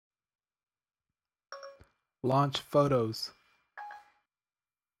Launch photos.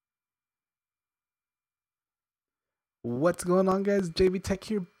 What's going on, guys? JB Tech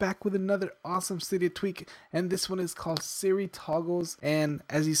here, back with another awesome Cydia Tweak, and this one is called SiriToggles. And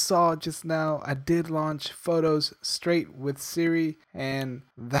as you saw just now, I did launch photos straight with Siri, and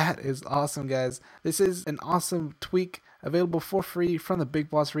that is awesome, guys. This is an awesome tweak available for free from the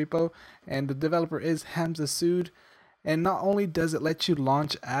BigBoss repo, and the developer is Hamza Sood. And not only does it let you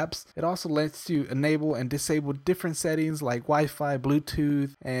launch apps, it also lets you enable and disable different settings like Wi-Fi,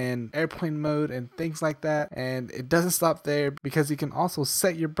 Bluetooth, and airplane mode and things like that. And it doesn't stop there, because you can also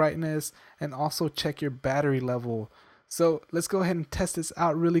set your brightness and also check your battery level. So let's go ahead and test this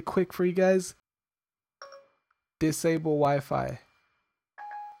out really quick for you guys. Disable Wi-Fi.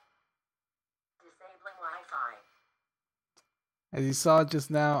 Disabling Wi-Fi. As you saw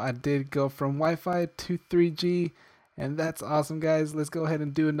just now, I did go from Wi-Fi to 3G. And that's awesome, guys. Let's go ahead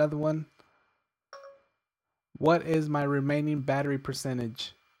and do another one. What is my remaining battery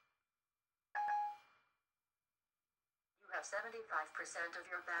percentage? You have 75% of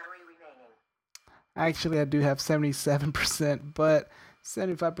your battery remaining. Actually, I do have 77%, but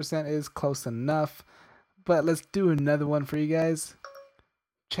 75% is close enough. But let's do another one for you guys.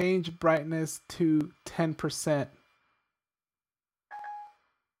 Change brightness to 10%.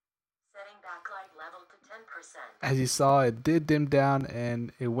 As you saw, it did dim down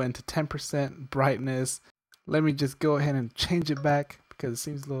and it went to 10% brightness. Let me just go ahead and change it back because it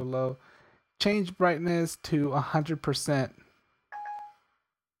seems a little low. Change brightness to 100%. Setting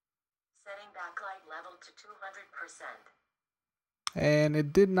backlight level to 200%. And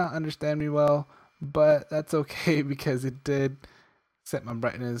it did not understand me well, but that's okay because it did set my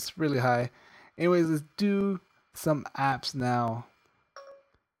brightness really high. Anyways, let's do some apps now.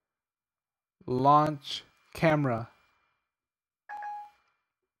 Launch camera.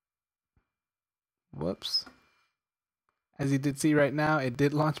 Whoops. As you did see right now, it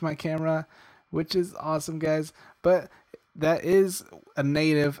did launch my camera, which is awesome, guys. But that is a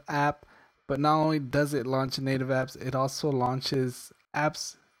native app. But not only does it launch native apps, it also launches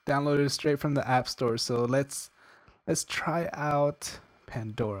apps downloaded straight from the App Store. So let's try out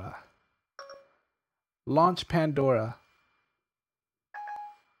Pandora. Launch Pandora.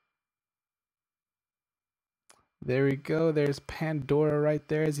 There we go. There's Pandora right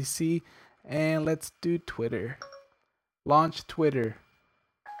there, as you see. And let's do Twitter. Launch Twitter.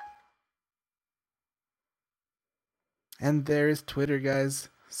 And there is Twitter, guys.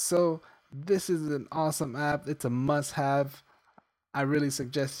 So this is an awesome app. It's a must-have. I really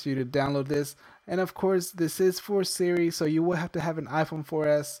suggest you to download this. And of course, this is for Siri, so you will have to have an iPhone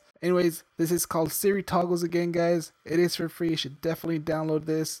 4S. Anyways, this is called SiriToggles again, guys. It is for free. You should definitely download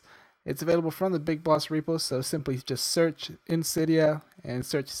this. It's available from the BigBoss repo, so simply just search in Cydia and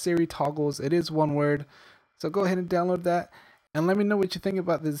search SiriToggles. It is one word, so go ahead and download that. And let me know what you think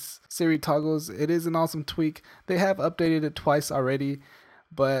about this SiriToggles. It is an awesome tweak. They have updated it twice already,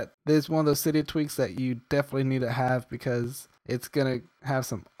 but this is one of those Cydia tweaks that you definitely need to have because it's going to have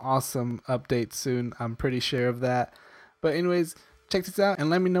some awesome updates soon. I'm pretty sure of that. But anyways, check this out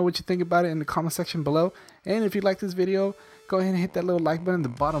and let me know what you think about it in the comment section below. And if you like this video, go ahead and hit that little like button in the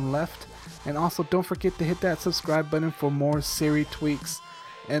bottom left. And also don't forget to hit that subscribe button for more Siri tweaks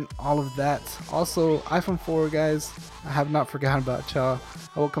and all of that. Also, iPhone 4, guys, I have not forgotten about y'all.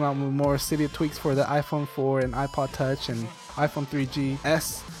 I will come out with more Cydia tweaks for the iPhone 4 and iPod Touch and iPhone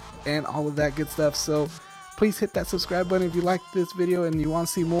 3GS and all of that good stuff. So please hit that subscribe button if you like this video and you want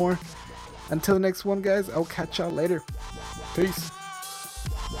to see more. Until the next one, guys, I'll catch y'all later. Peace.